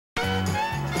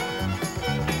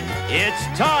It's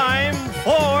time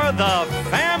for the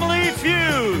Family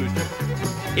Feud.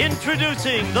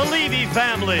 Introducing the Levy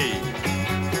family.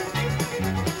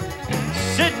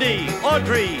 Sydney,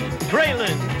 Audrey,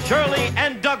 Graylin, Shirley,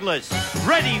 and Douglas,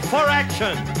 ready for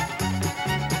action.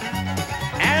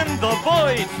 And the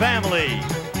Boyd family.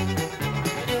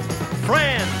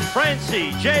 Fran,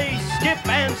 Francie, Jay, Skip,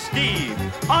 and Steve,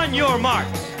 on your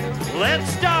marks. Let's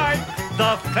start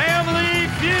the Family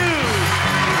Feud.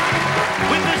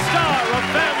 With the star of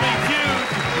Family Feud,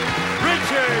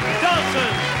 Richard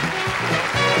Dawson.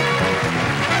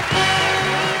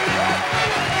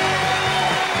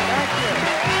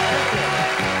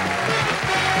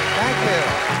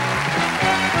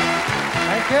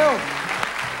 Thank you.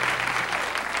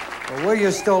 Well, will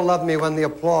you still love me when the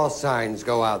applause signs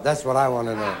go out? That's what I want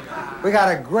to know. We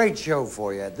got a great show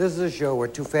for you. This is a show where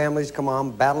two families come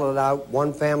on, battle it out,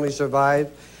 one family survives,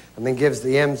 and then gives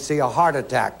the MC a heart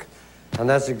attack. And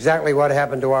that's exactly what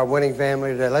happened to our winning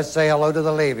family today. Let's say hello to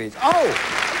the Levies. Oh!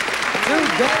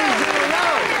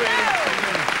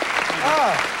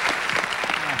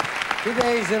 2 days in a row! 2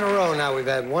 days in a row now. We've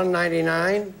had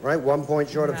 $199, right? 1 point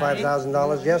short of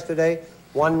 $5,000 yesterday.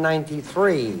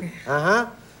 $193.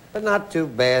 But not too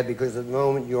bad, because at the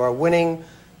moment you are winning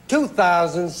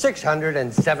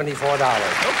 $2,674. Okay. Pretty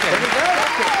good.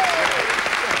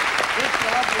 Good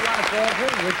job. You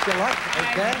want to wish you luck.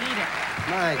 Okay.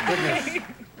 My goodness.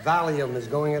 Valium is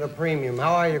going at a premium.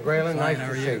 How are you, Graylin? Nice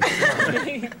to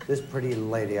see you. This pretty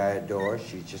lady I adore.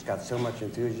 She's just got so much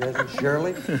enthusiasm.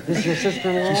 Shirley, this is your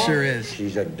sister-in-law? She sure is.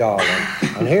 She's a darling.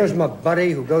 And here's my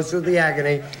buddy who goes through the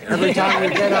agony every time we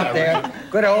get up there.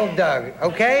 Good old Doug.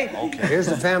 Okay? Okay. Here's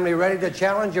the family ready to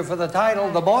challenge you for the title,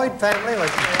 the Boyd family.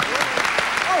 Let's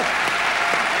oh.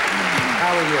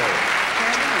 How are you?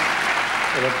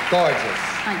 You look gorgeous.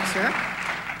 Thank you, sir.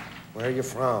 Where are you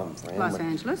from, Fran? Los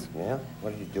Angeles. Yeah?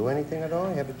 What, do you do anything at all?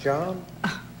 You have a job?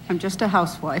 I'm just a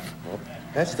housewife. Well,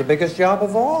 that's the biggest job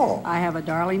of all. I have a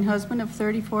darling husband of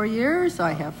 34 years.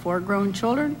 I have 4 grown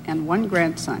children and 1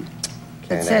 grandson.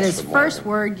 That said his first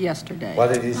word yesterday.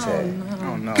 What did he say?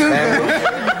 Oh, no.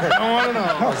 I want to know.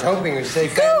 I was hoping you'd say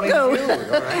Family Feud. All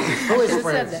right. Who is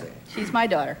Francie? She's my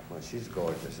daughter. Well, she's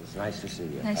gorgeous. It's nice to see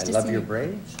you. Nice to see you. I love your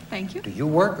braids. Thank you. Do you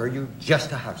work, or are you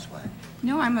just a housewife?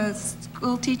 No, I'm a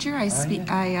school teacher. I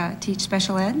teach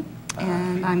special ed,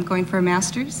 and I'm going for a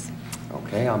master's.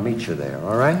 Okay, I'll meet you there,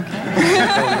 all right?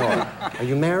 Are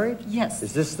you married? Yes.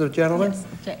 Is this the gentleman? Yes,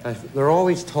 Jay. They're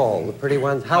always tall, the pretty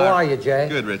ones. How are you, Jay?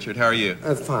 Good, Richard. How are you?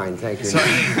 Fine, thank you.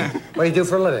 What do you do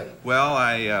for a living? Well,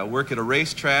 I work at a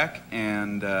racetrack,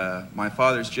 and my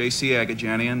father's J.C.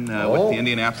 Agajanian with the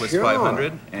Indianapolis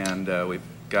 500, and we've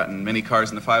gotten many cars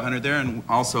in the 500 there, and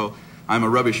also I'm a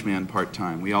rubbish man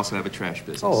part-time. We also have a trash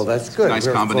business. Oh, that's good. Nice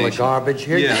We're combination. Full of garbage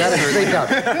here. Yeah. You got to speak up.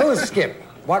 Who is Skip?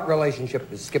 What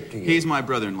relationship is Skip to you? He's my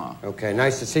brother-in-law. Okay,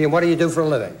 nice to see you. What do you do for a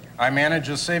living? I manage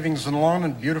a savings and loan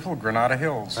in beautiful Granada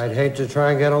Hills. I'd hate to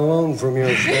try and get a loan from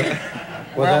you, Skip. With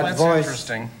Well, that that's voice.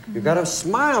 interesting. You got to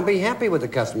smile. Be happy with the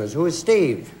customers. Who is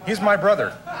Steve? He's my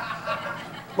brother.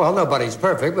 Well, nobody's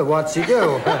perfect, but what's he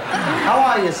do? How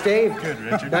are you, Steve? Good,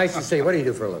 Richard. Nice to see you. What do you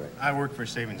do for a living? I work for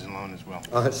savings and loan as well.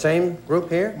 Same group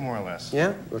here? More or less.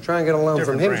 Yeah? We'll try and get a loan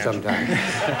from him Different sometime.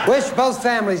 Wish both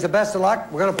families the best of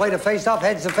luck. We're going to play the face-off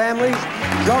heads of families.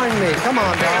 Join me. Come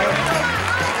on, darling.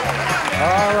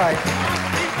 All right.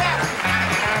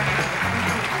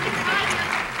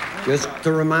 Just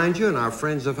to remind you and our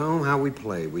friends at home how we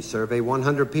play. We survey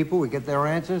 100 people. We get their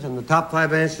answers, and the top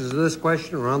 5 answers to this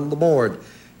question are on the board.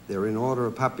 They're in order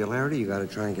of popularity. You got to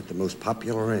try and get the most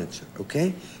popular answer,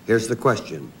 okay? Here's the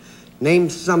question. Name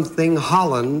something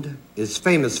Holland is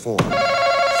famous for.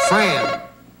 Fran.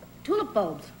 Tulip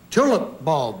bulbs. Tulip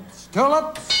bulbs.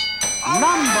 Tulips. Number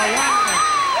 1.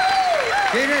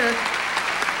 She did it.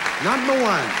 Number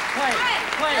 1. Play.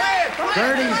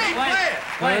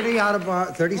 37 out of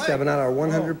our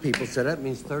 100 people said that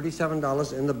means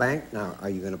 $37 in the bank. Now, are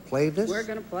you going to play this? We're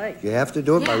going to play. You have to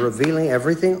do it by revealing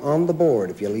everything on the board.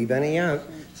 If you leave any out,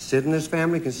 Sid and his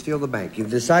family can steal the bank.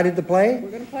 You've decided to play? We're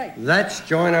going to play. Let's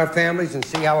join our families and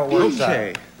see how it works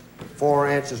out. 4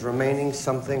 answers remaining.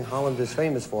 Something Holland is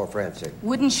famous for, Francie.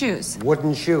 Wooden shoes.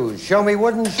 Wooden shoes. Show me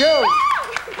wooden shoes.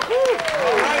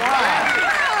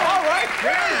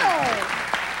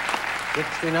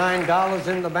 $69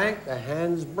 in the bank. The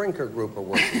Hans Brinker group are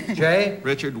working. Jay?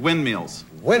 Richard, windmills.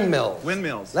 Windmills.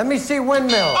 Windmills. Let me see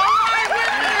windmills. All right,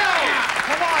 windmills!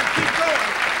 Come on, keep going.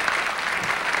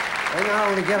 They not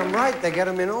only get them right, they get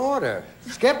them in order.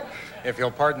 Skip? If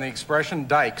you'll pardon the expression,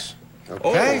 dykes.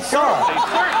 Okay, sure.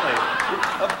 Certainly.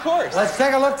 Of course. Let's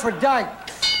take a look for Dyke.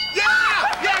 Yeah!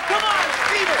 Yeah, come on,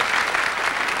 Steven!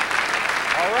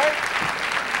 All right.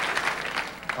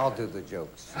 I'll do the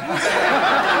jokes. And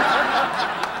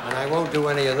I won't do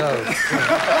any of those.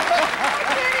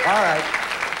 All right.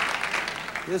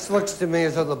 This looks to me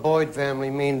as though the Boyd family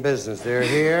mean business. They're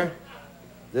here.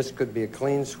 This could be a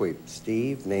clean sweep.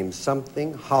 Steve, name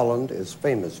something Holland is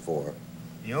famous for.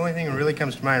 The only thing that really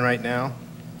comes to mind right now,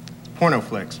 porno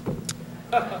flicks.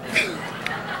 It's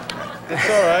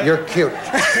all right. You're cute.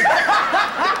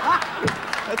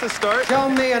 That's a start. Show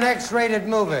me an X-rated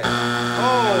movie.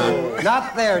 Oh.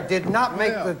 Not there. Did not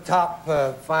make the top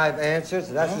 5 answers.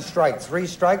 That's a strike. 3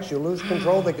 strikes, you lose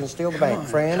control. They can steal the bank.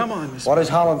 Fran, come on, Miss what is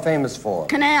Holland famous for?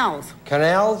 Canals.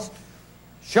 Canals?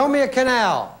 Show me a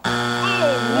canal.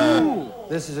 Oh.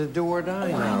 This is a do or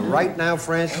die now. Right now,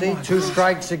 Francie, 2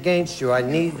 strikes against you. I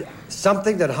need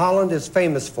something that Holland is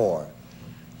famous for.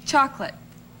 Chocolate.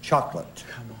 Chocolate.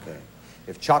 Okay.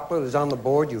 If chocolate is on the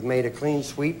board, you've made a clean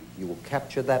sweep. You will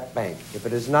capture that bank. If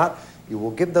it is not, you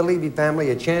will give the Levy family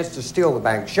a chance to steal the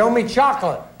bank. Show me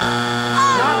chocolate.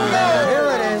 Not there. Here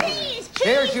it is. Cheese.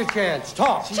 Here's your chance.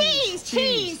 Talk.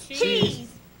 Cheese.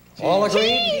 All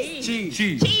agreed?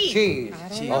 Cheese.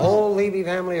 The whole Levy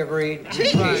family agreed?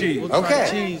 Cheese.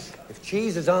 Okay. If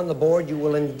cheese is on the board, you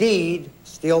will indeed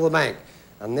steal the bank.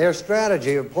 And their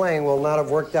strategy of playing will not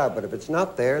have worked out. But if it's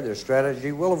not there, their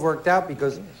strategy will have worked out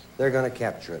because they're going to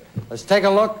capture it. Let's take a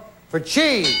look for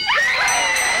cheese.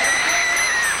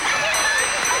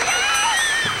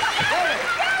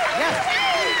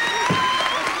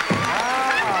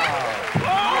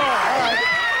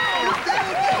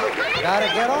 Gotta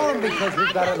get on because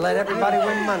we've got to let everybody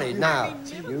win money. Now,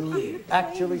 you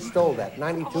actually stole that,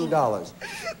 $92.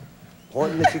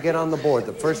 Important that you get on the board.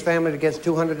 The first family that gets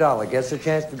 $200 gets a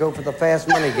chance to go for the fast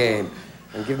money game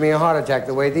and give me a heart attack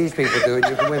the way these people do it.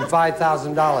 You can win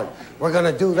 $5,000. We're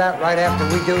gonna do that right after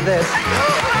we do this.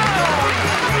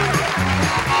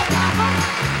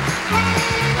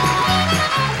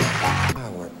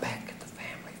 Oh, we're back at the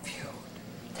Family Feud.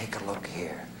 Take a look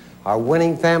here. Our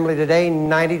winning family today,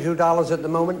 $92 at the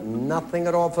moment. Nothing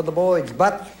at all for the Boyds,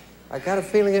 but I got a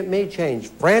feeling it may change.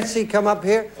 Francie, come up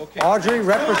here. Okay. Audrey,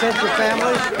 represent your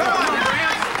family.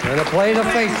 We're gonna play the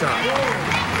face-off.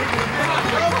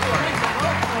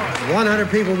 100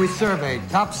 people we surveyed.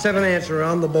 Top 7 answer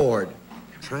on the board.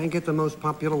 Try and get the most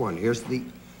popular one. Here's the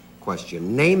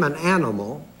question. Name an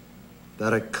animal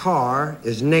that a car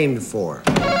is named for.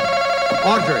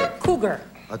 Audrey. Cougar.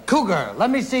 A cougar. Let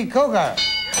me see cougar.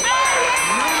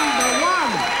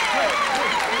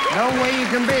 No way you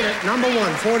can beat it. Number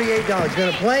 1, $48.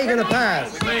 Gonna play, gonna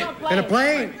pass? Gonna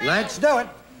play? Let's do it.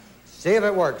 See if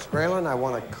it works. Graylin, I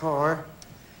want a car,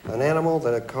 an animal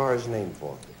that a car is named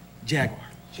for. Jaguar.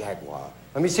 Jaguar.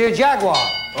 Let me see a jaguar.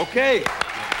 Okay.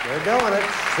 They're doing it.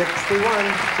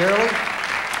 61. Shirley,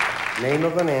 name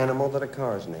of an animal that a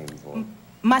car is named for.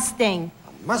 Mustang.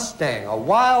 A Mustang. A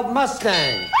wild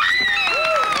Mustang.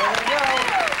 There we go.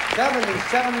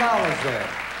 $77 there.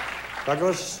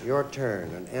 Douglas, your turn.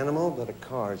 An animal that a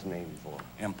car is named for.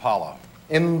 Impala.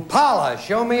 Impala.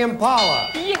 Show me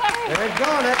Impala. Yay. They're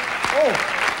doing it. Oh.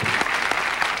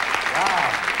 Wow.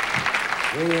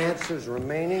 3 answers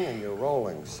remaining, and you're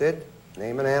rolling. Sid,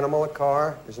 name an animal a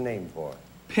car is named for.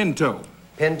 Pinto.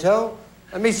 Pinto?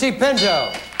 Let me see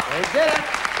Pinto. They did it.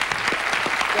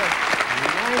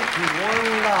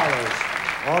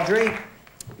 $91. Audrey,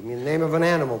 give me the name of an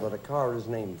animal that a car is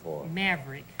named for.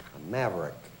 Maverick. A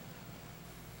Maverick.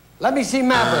 Let me see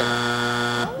Maverick.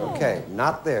 Okay,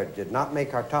 not there. Did not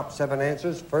make our top 7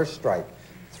 answers. First strike.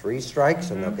 3 strikes,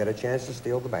 and they'll get a chance to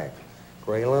steal the bank.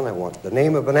 Graylin, I want the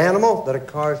name of an animal that a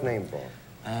car is named for.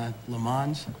 Le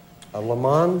Mans. A Le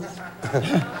Mans?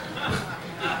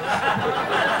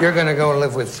 You're going to go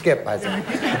live with Skip, I think.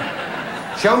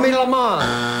 Show me Le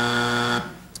Mans.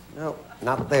 No,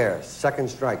 not there. Second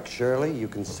strike. Shirley, you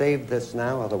can save this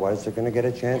now, otherwise they're going to get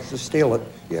a chance to steal it.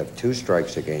 You have 2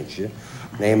 strikes against you.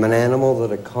 Name an animal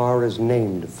that a car is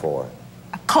named for.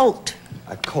 A colt.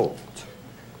 A colt.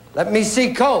 Let me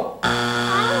see colt.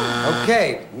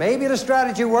 Okay, maybe the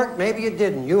strategy worked, maybe it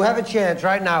didn't. You have a chance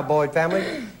right now, Boyd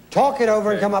family. Talk it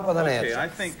over and come up with an answer. I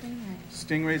think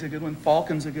Stingray's a good one.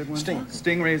 Falcon's a good one.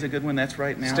 Stingray's a good one. That's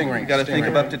right now. Stingray. You got to think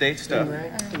of up-to-date stuff.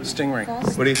 Stingray.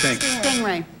 What do you think?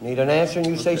 Stingray. Need an answer and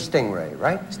you say Stingray,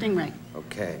 right? Stingray.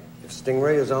 Okay. If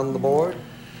Stingray is on the board,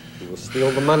 he will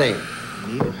steal the money.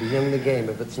 Need to be in the game.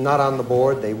 If it's not on the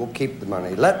board, they will keep the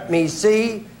money. Let me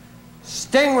see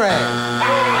Stingray. Oh,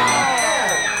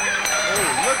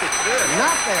 look at this.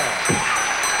 Not there.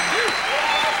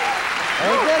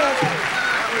 They did it.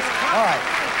 All right.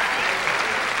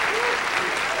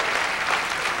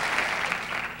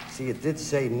 See, it did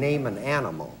say name an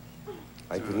animal.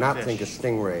 I do not think a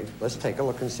stingray. Let's take a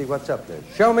look and see what's up there.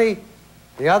 Show me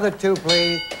The other two,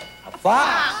 please.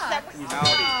 Fox.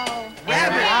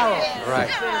 Right.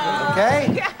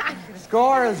 Okay.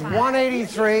 Score is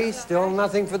 183. Still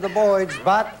nothing for the Boyds,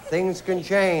 but things can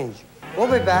change.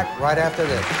 We'll be back right after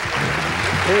this.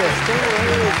 He is still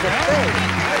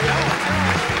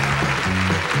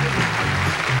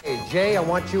Hey, Jay, I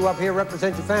want you up here.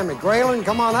 Represent your family. Graylin,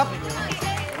 come on up.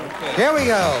 Here we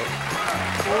go.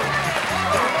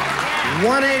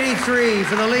 183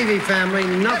 for the Levy family.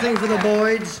 Nothing for the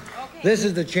Boyds. This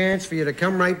is the chance for you to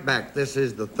come right back. This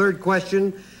is the third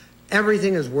question.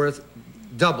 Everything is worth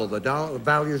double. The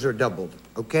values are doubled.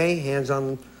 Okay, hands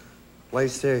on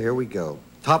place there. Here we go.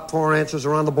 Top 4 answers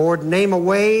are on the board. Name a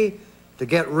way to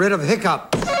get rid of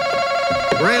hiccups.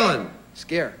 Braylon.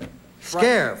 Scare.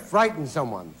 Scare. Frighten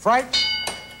someone. Fright.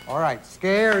 All right,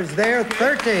 scare is there.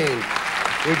 13.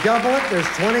 We double it. There's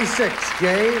 26.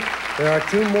 Jay, there are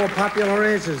 2 more popular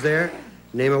answers there.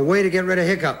 Name a way to get rid of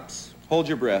hiccups. Hold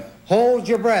your breath. Hold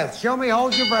your breath. Show me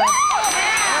hold your breath.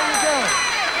 How you doing?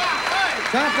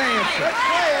 Top answer.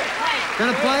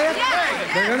 Gonna play it?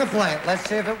 They're gonna play it. Let's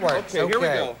see if it works. Okay, here we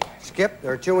go. Skip,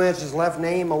 there are 2 answers left.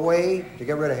 Name a way to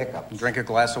get rid of hiccups. Drink a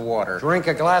glass of water. Drink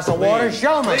a glass of water.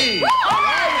 Show me. Please.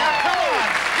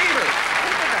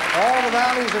 All the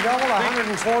values are double,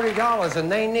 $140, and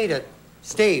they need it.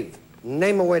 Steve,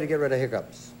 name a way to get rid of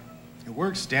hiccups. It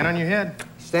works. Stand on your head.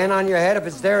 Stand on your head. If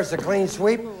it's there, it's a clean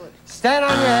sweep. Stand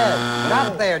on your head.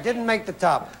 Not there. Didn't make the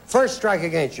top. First strike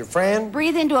against you, Fran.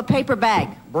 Breathe into a paper bag.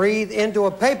 Breathe into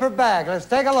a paper bag. Let's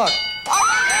take a look.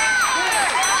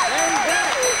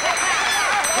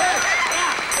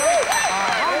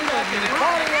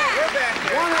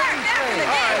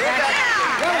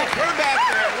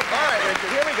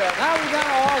 Now we got a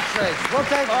horse race. We'll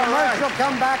take a commercial,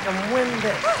 come back, and win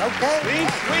this, okay?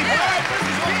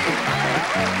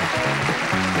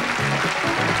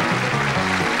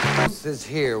 This is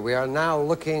here. We are now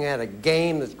looking at a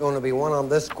game that's going to be won on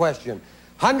this question.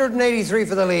 183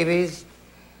 for the Levies,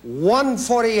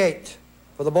 148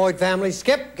 for the Boyd family.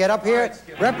 Skip, get up here.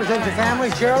 Represent your family.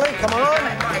 Shirley, come on.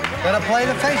 Gonna play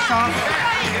the face-off.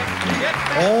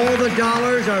 All the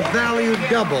dollars are valued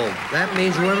double. That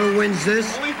means whoever wins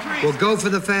this will go for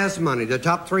the fast money. The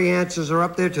top 3 answers are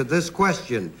up there to this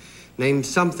question. Name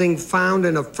something found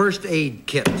in a first aid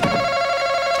kit.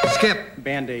 Skip.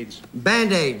 Band-Aids.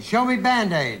 Band-Aids. Show me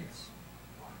Band-Aids.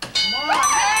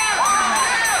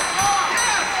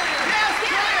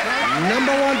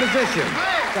 Number 1 position.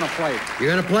 Gonna play it. You're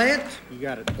gonna play it? You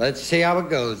got it. Let's see how it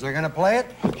goes. They're gonna play it?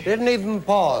 Didn't even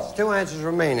pause. 2 answers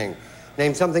remaining.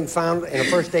 Name something found in a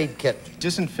first aid kit.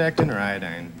 Disinfectant or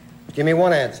iodine? Give me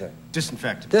 1 answer.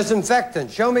 Disinfectant. Disinfectant.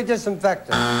 Show me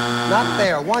disinfectant. Not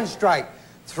there. 1 strike.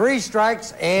 3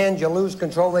 strikes, and you lose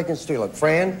control. They can steal it.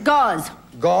 Fran? Gauze.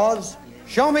 Gauze.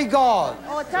 Show me gauze.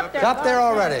 Oh, it's up there. It's up there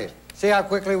already. See how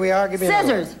quickly we are? Give me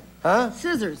another one. Scissors. Huh?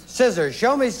 Scissors. Scissors.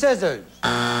 Show me scissors.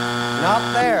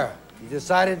 Not there. You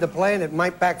decided to play, and it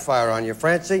might backfire on you.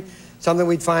 Francie, something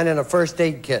we'd find in a first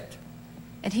aid kit.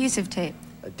 Adhesive tape.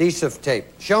 Adhesive tape.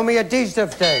 Show me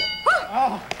adhesive tape.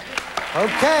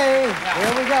 Okay,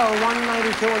 here we go.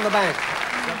 192 in the bank.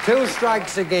 2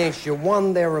 strikes against you,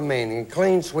 1 there remaining.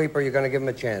 Clean sweeper, you're going to give him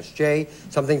a chance. Jay,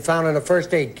 something found in a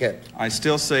first aid kit. I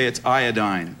still say it's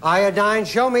iodine. Iodine,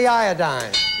 show me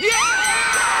iodine.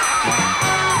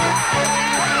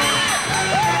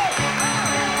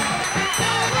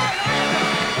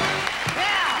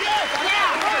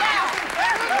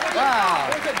 Wow.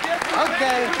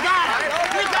 Okay.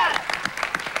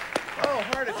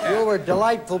 You were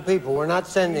delightful people. We're not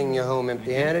sending you home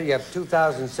empty-handed. You have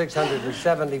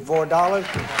 $2,674.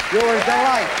 You were a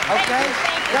delight, okay?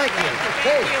 Thank you.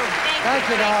 Hey, thank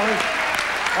you, darling.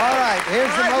 All right,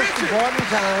 here's the most important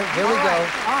time. Here we go.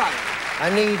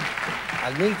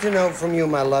 I need to know from you,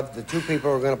 my love, the 2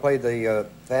 people who are going to play the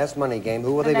fast money game.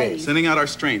 Who will they be? Sending out our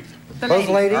strength. Both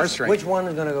ladies? Our strength. Which one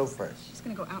is going to go first? She's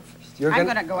going to go out first. I'm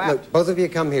gonna go out. Look, both of you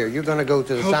come here. You're gonna go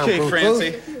to the soundproof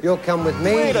Francie. booth. You'll come with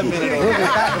me. Wait a minute. We'll be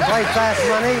back and play fast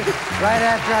money right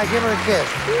after I give her a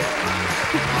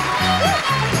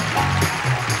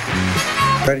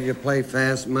kiss. Ready to play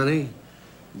fast money?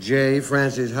 Jay,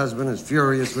 Francie's husband, is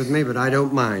furious with me, but I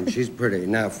don't mind. She's pretty.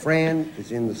 Now, Fran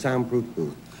is in the soundproof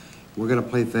booth. We're gonna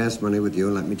play fast money with you,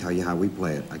 and let me tell you how we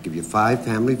play it. I give you 5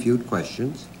 Family Feud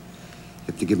questions. You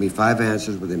have to give me 5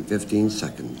 answers within 15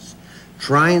 seconds.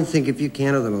 Try and think, if you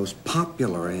can, of the most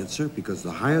popular answer, because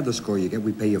the higher the score you get,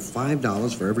 we pay you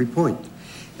 $5 for every point.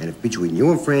 And if between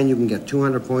you and Fran you can get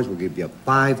 200 points, we'll give you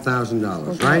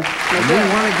 $5,000, right? And we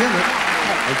want to give it.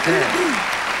 Okay.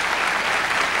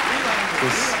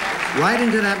 Right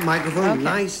into that microphone, okay.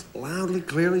 Nice, loudly,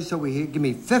 clearly, so we hear. Give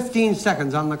me 15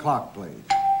 seconds on the clock, please.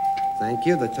 Thank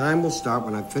you. The time will start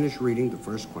when I finish reading the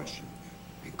first question.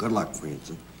 Hey, good luck,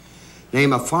 Francie.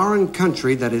 Name a foreign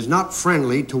country that is not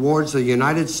friendly towards the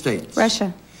United States.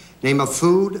 Russia. Name a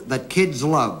food that kids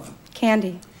love.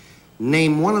 Candy.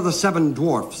 Name one of the 7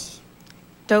 dwarfs.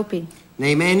 Dopey.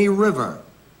 Name any river.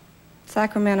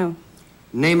 Sacramento.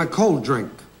 Name a cold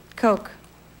drink. Coke.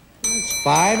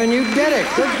 5 and you did it.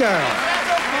 Good girl.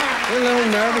 You're a little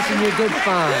nervous and you did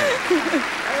fine.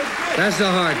 That's the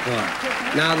hard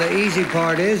part. Now, the easy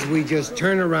part is we just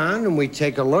turn around and we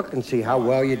take a look and see how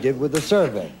well you did with the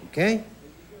survey, okay?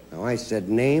 Now, I said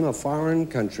name a foreign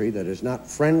country that is not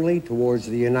friendly towards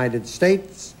the United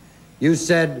States. You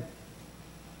said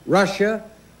Russia.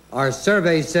 Our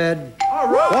survey said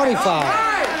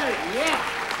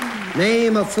 45.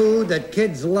 Name a food that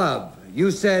kids love. You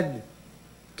said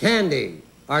candy.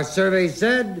 Our survey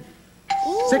said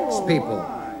 6 people.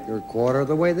 You're a quarter of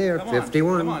the way there,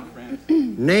 51. Come on, friend.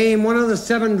 Name one of the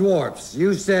 7 dwarfs.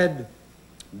 You said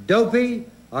Dopey.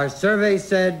 Our survey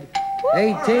said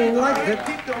 18 liked it.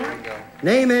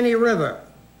 Name any river.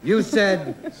 You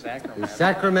said the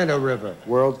Sacramento River.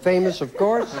 World famous, of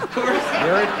course. Of course.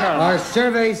 Here it comes. Our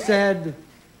survey said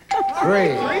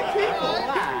 3.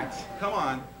 Come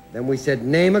on. Then we said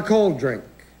name a cold drink.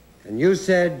 And you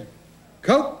said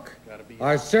Coke.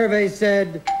 Our survey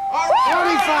said 45. We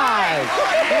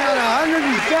got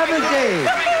 117.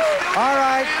 All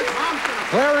right.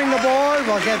 Clearing the board.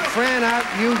 We'll get Fran out.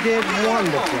 You did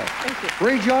wonderful.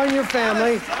 Rejoin your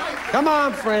family. Come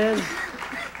on, friends.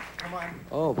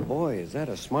 Oh, boy, is that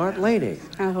a smart lady?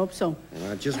 I hope so. And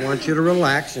I just want you to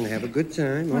relax and have a good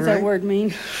time. What does that word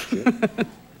mean?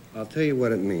 I'll tell you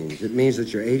what it means. It means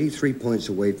that you're 83 points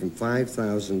away from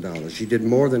 $5,000. You did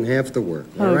more than half the work,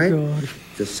 all right? God.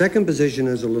 The second position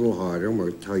is a little harder, and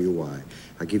we'll tell you why.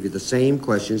 I give you the same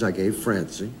questions I gave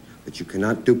Francie, but you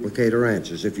cannot duplicate her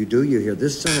answers. If you do, you hear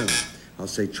this sound. I'll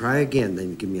say, try again, then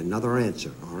you give me another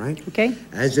answer, all right? Okay.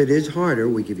 As it is harder,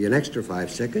 we give you an extra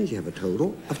 5 seconds. You have a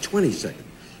total of 20 seconds.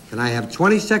 Can I have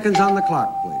 20 seconds on the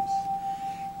clock, please?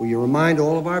 Will you remind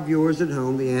all of our viewers at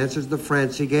home the answers that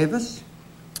Francie gave us?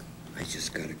 I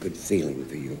just got a good feeling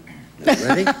for you. Now,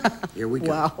 ready? Here we go.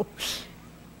 Wow.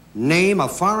 Name a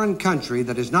foreign country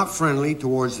that is not friendly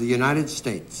towards the United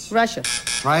States. Russia.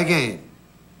 Try again.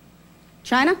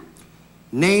 China.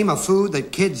 Name a food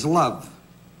that kids love.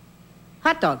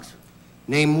 Hot dogs.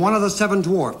 Name one of the 7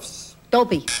 dwarfs.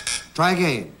 Dopey. Try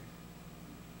again.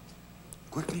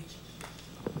 Quickly.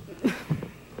 You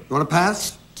want to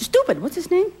pass? Stupid. What's his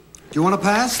name? Do you want to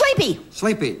pass? Sleepy.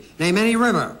 Sleepy. Name any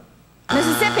river.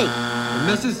 Mississippi.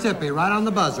 Mississippi, right on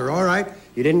the buzzer. All right.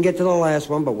 You didn't get to the last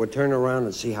one, but we'll turn around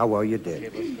and see how well you did.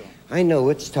 Okay, let's go. I know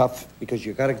it's tough because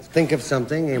you got to think of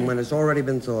something, and when it's already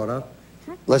been thought of,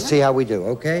 let's see how we do,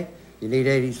 okay? You need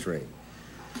 83.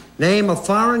 Name a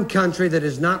foreign country that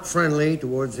is not friendly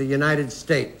towards the United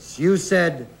States. You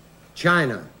said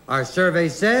China. Our survey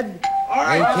said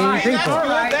 18 people.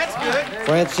 That's good.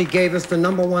 Francie gave us the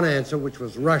 #1 answer, which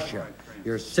was Russia.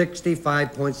 You're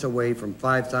 65 points away from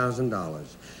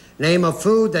 $5,000. Name a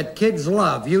food that kids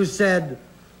love. You said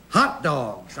hot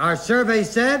dogs. Our survey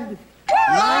said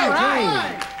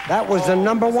 19. That was the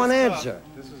 #1 answer.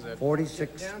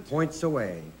 46 points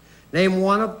away. Name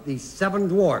one of the 7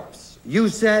 dwarfs. You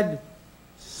said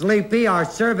Sleepy. Our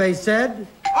survey said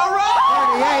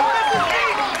 38.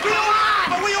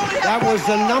 That was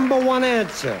the #1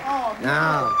 answer.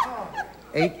 Now,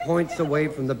 8 points away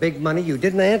from the big money. You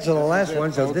didn't answer the last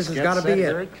one, so this has got to be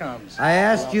Here it. it comes. I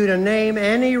asked you to name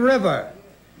any river.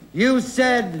 You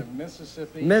said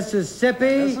Mississippi.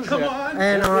 Mississippi. Come on.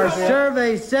 And our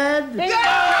survey said...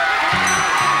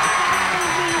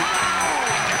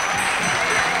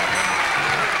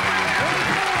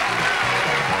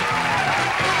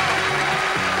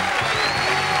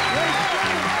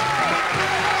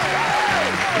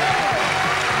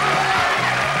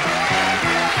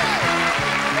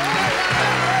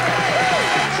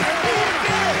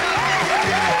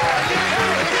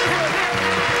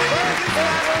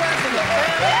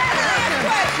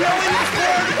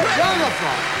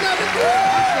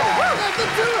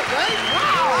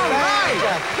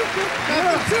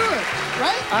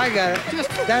 I got it.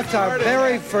 That's our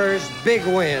very first big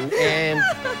win, and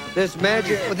this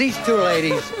magic. Well, these 2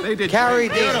 ladies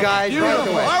carried these guys right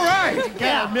away. All right.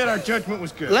 Gotta admit our judgment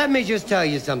was good. Let me just tell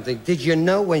you something. Did you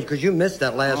know when? Because you missed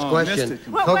that last question.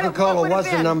 What Coca-Cola would it was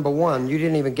the been? #1. You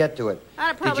didn't even get to it.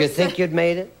 I'd Did probably you think say- you'd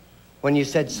made it? when you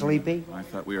said sleepy? I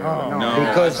thought we were...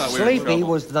 Because I thought we were in Sleepy trouble.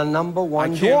 was the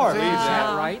 #1 Is dwarf.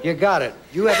 that right? You got it.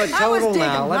 You have a total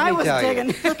now, let me tell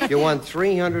you. You won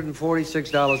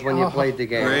 $346 when you played the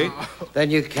game. Great.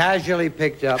 Then you casually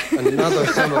picked up another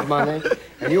sum of money,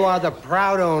 and you are the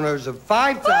proud owners of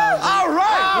 $5,340. All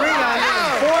right.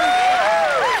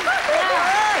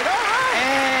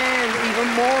 And even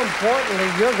more importantly,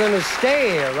 you're going to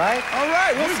stay here, right? All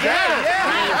right, we'll stay.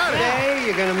 Yeah. Today,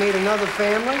 you're going to meet another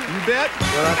family. You bet.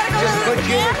 Well, just put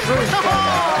you in a cruise ship.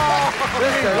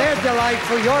 Listen, they're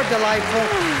delightful. You're delightful.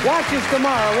 Watch us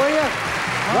tomorrow, will you?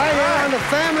 Right here on the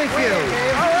Family Feud.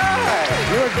 All right.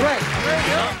 You were great.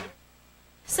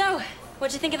 So,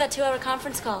 what'd you think of that 2-hour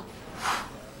conference call?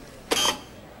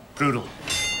 Brutal.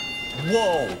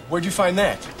 Whoa, where'd you find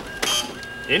that?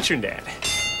 Internet.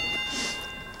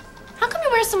 How come you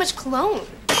wear so much cologne?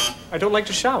 I don't like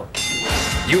to shower.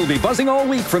 You'll be buzzing all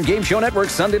week from Game Show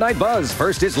Network's Sunday Night Buzz.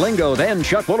 First is Lingo, then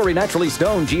Chuck Woolery Naturally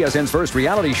Stoned, GSN's first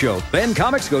reality show. Then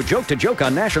comics go joke to joke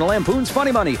on National Lampoon's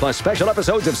Funny Money, plus special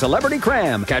episodes of Celebrity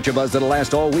Cram. Catch a buzz that'll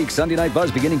last all week. Sunday Night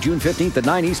Buzz beginning June 15th at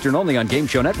 9 Eastern only on Game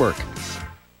Show Network.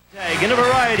 In a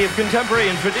variety of contemporary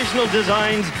and traditional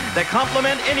designs that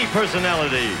complement any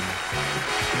personality.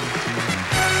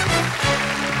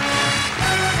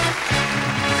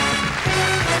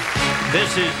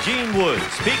 This is Gene Wood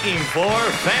speaking for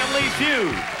Family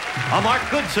Feud, a Mark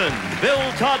Goodson, Bill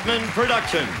Todman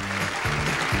production.